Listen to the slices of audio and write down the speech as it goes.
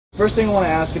first thing I want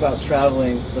to ask about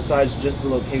traveling, besides just the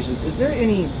locations, is there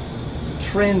any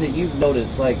trend that you've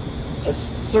noticed, like a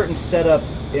certain setup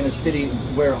in a city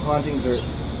where hauntings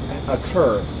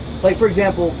occur? Like, for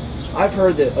example, I've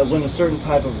heard that when a certain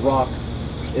type of rock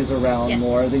is around Yes.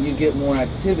 more, then you get more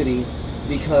activity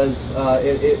because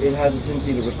it has a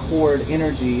tendency to record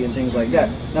energy and things like that.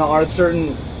 Now, are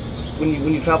certain,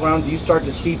 when you travel around, do you start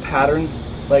to see patterns?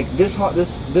 Like this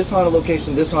haunted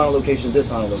location, this haunted location, this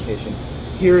haunted location.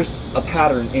 Here's a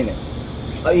pattern in it.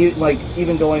 Like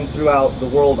even going throughout the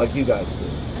world like you guys do.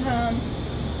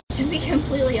 To be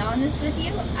completely honest with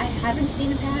you, I haven't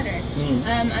seen a pattern.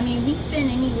 I mean, we've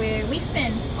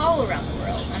been all around the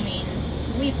world. I mean,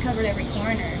 we've covered every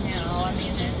corner now. I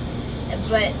mean,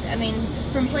 but I mean,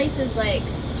 from places like,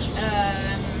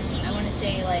 I want to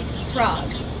say like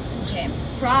Prague. Okay,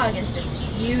 Prague is this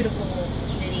beautiful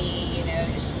city, you know,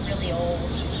 just really old,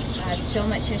 has so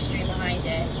much history behind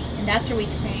it, and that's where we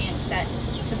experienced that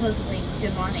supposedly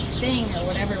demonic thing or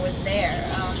whatever was there.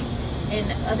 In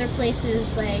other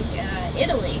places like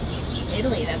Italy,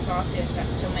 that's also, it's got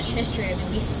so much history. I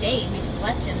mean, we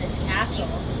slept in this castle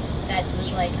that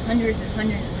was like hundreds and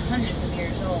hundreds and hundreds of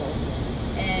years old.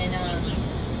 And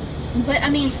but I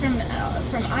mean, from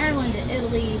Ireland to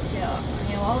Italy to,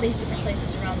 you know, all these different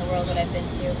places around the world that I've been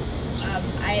to,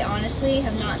 I honestly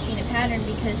have not seen a pattern,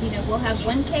 because, you know, we'll have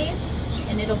one case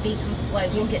and it'll be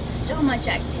like, we'll get so much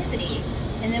activity,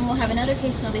 and then we'll have another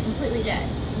case and it'll be completely dead,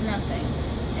 nothing.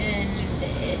 And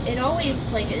it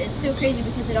always, like, it's so crazy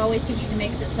because it always seems to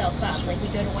mix itself up. Like, we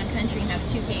go to one country and have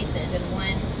two cases, and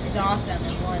one is awesome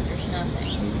and one there's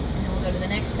nothing. And then we'll go to the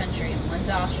next country and one's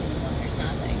awesome and one there's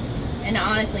nothing. And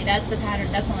honestly, that's the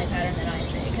pattern. That's the only pattern that I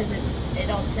see, because it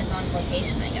all depends on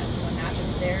location, I guess, and what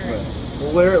happens there. Right.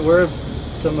 Well, where have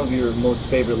some of your most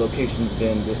favorite locations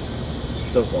been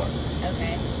so far?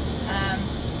 Okay.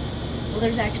 Well,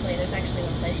 there's actually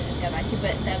one place I just got back to,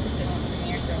 but that was the one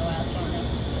premiere for a while, so I don't know if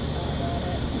I'm supposed to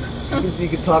talk about it. You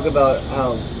could talk about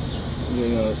how, you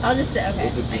know. I'll just say, okay,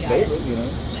 if it's I your got favorite, it. you know.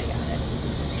 I got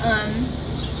it.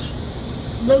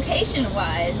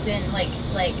 Location-wise and like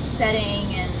setting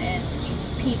and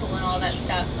people and all that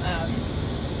stuff,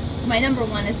 my number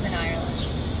one has been Ireland.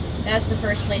 That's the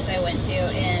first place I went to,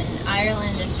 and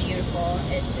Ireland is beautiful.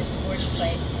 It's a gorgeous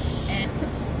place. And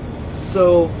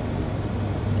so,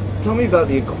 tell me about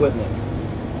the equipment.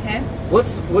 okay.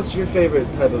 What's your favorite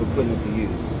type of equipment to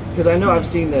use? Because I know I've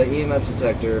seen the EMF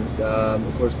detector,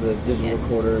 of course the digital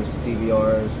recorders,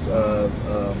 DVRs.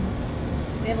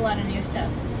 We have a lot of new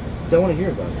stuff. So I want to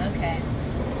hear about it. Okay.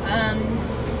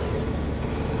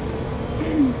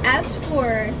 As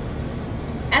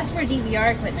for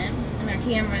DVR equipment and our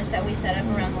cameras that we set up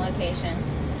around the location,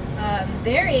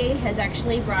 Barry has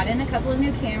actually brought in a couple of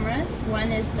new cameras.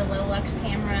 One is the low lux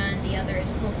camera, and the other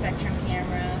is a full spectrum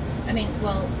camera. I mean,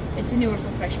 well, it's a newer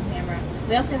full spectrum camera.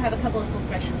 We also have a couple of full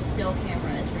spectrum still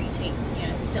cameras where you take, you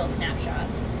know, still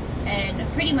snapshots. And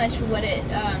pretty much what it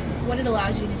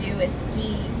allows you to do is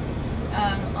see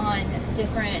on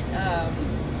different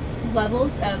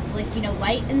levels of, like, you know,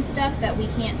 light and stuff that we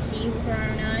can't see with our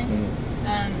own eyes.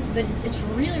 But it's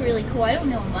really, really cool. I don't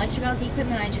know much about the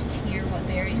equipment. I just hear what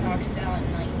Barry talks about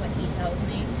and like what he tells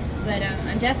me. But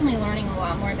I'm definitely learning a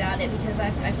lot more about it, because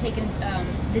I've taken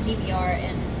the DVR,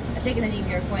 and I've taken the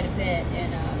DVR quite a bit,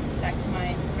 and back to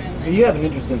my room. And you have an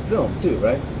interest in film too,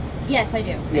 right? Yes, I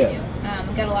do. Yeah. I do.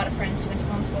 I've got a lot of friends who went to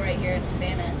film school right here in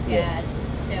Savannah and SCAD. Yeah.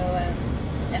 So,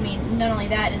 I mean, not only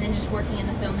that, and then just working in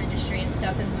the film industry and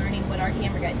stuff, and learning what our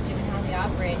camera guys do and how they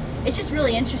operate. It's just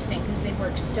really interesting because they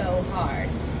work so hard.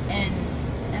 And,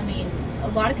 I mean, a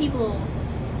lot of people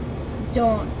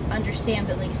don't understand,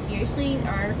 but, like, seriously,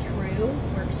 our crew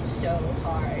works so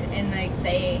hard. And, like,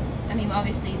 I mean,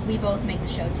 obviously, we both make the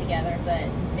show together, but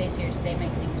they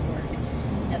make things work.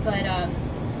 But, I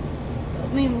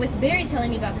mean, with Barry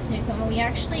telling me about this new equipment, we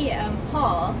actually,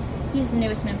 Paul, he's the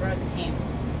newest member of the team.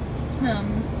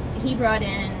 He brought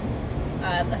in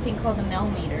a thing called the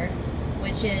Melmeter,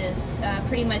 which is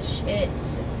pretty much it.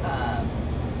 How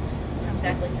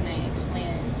exactly can I explain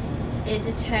it? It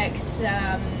detects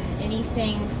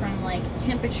anything from like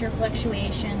temperature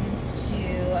fluctuations to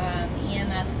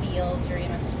EMF fields or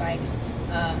EMF spikes,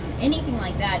 anything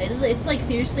like that. It's like,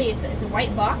 seriously, it's a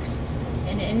white box,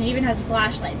 and it even has a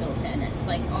flashlight built in. It's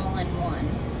like all in one.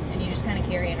 You just kind of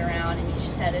carry it around and you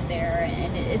just set it there,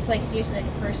 and it's like seriously like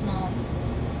a personal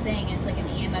thing. It's like an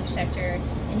EMF detector,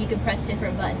 and you can press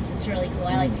different buttons. It's really cool.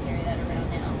 I like to carry that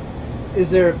around now.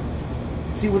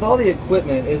 With all the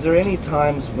equipment, is there any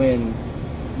times when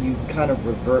you kind of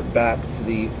revert back to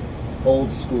the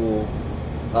old school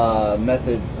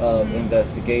methods of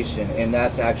investigation, and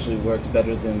that's actually worked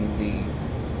better than the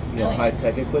you know,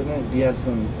 high-tech equipment. Do you have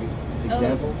some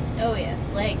examples? Oh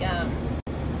yes, like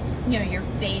you know, your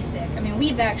basic. I mean,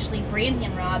 Brandy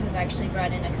and Rob have actually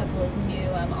brought in a couple of new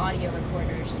audio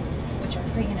recorders, which are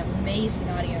freaking amazing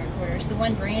audio recorders. The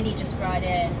one Brandy just brought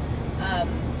in,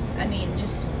 I mean,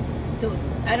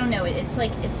 I don't know, it's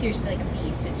seriously like a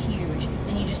beast. It's huge,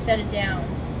 and you just set it down.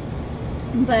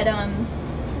 But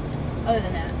other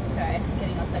than that, sorry, I'm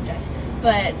getting off subject.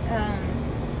 But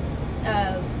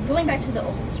going back to the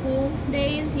old school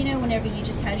days, you know, whenever you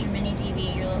just had your mini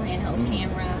DV, your little handheld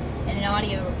camera, and an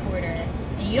audio recorder,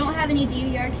 and you don't have any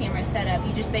DVR camera set up,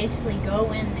 you just basically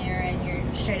go in there and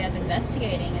you're straight up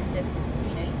investigating as if,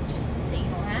 you know, you just say you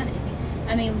don't have anything.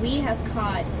 I mean, we have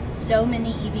caught so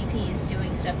many EVPs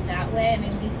doing stuff that way. I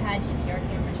mean, we've had DVR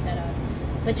cameras set up,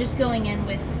 but just going in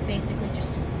with basically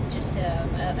just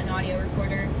an audio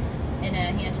recorder and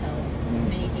a handheld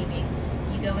mini DV,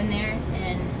 you go in there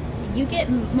and you get,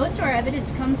 most of our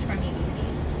evidence comes from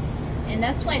EVPs, and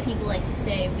that's why people like to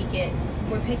say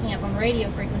we're picking up on radio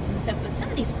frequencies and stuff. But some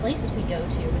of these places we go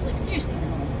to is like seriously in the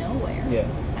middle of nowhere. Yeah.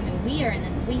 I mean,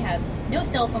 we have no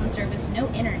cell phone service, no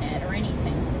internet or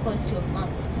anything for close to a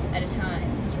month at a time,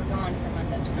 because we're gone for a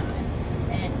month at a time.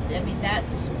 And I mean,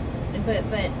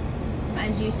 but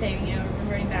as you say, you know,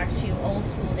 reverting back to old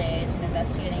school days and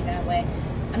investigating that way,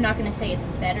 I'm not going to say it's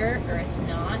better or it's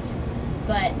not,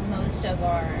 but most of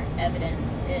our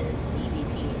evidence is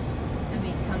EVPs. I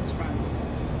mean, it comes from,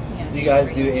 you know. Do you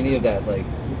guys do any of that, like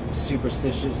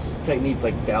superstitious techniques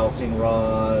like dowsing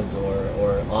rods or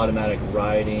automatic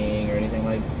writing or anything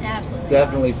like that? Absolutely.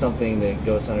 Definitely not. Something that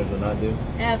ghost hunters would not do?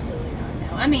 Absolutely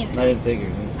not, no. I mean, I didn't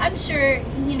figure. I'm sure,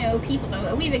 you know,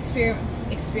 we've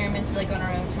experimented like on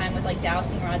our own time with like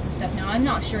dowsing rods and stuff. Now, I'm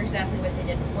not sure exactly what they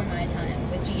did before my time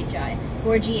with GHI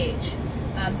or GH,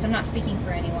 so I'm not speaking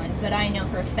for anyone, but I know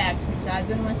for a fact since I've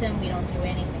been with them, we don't do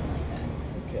anything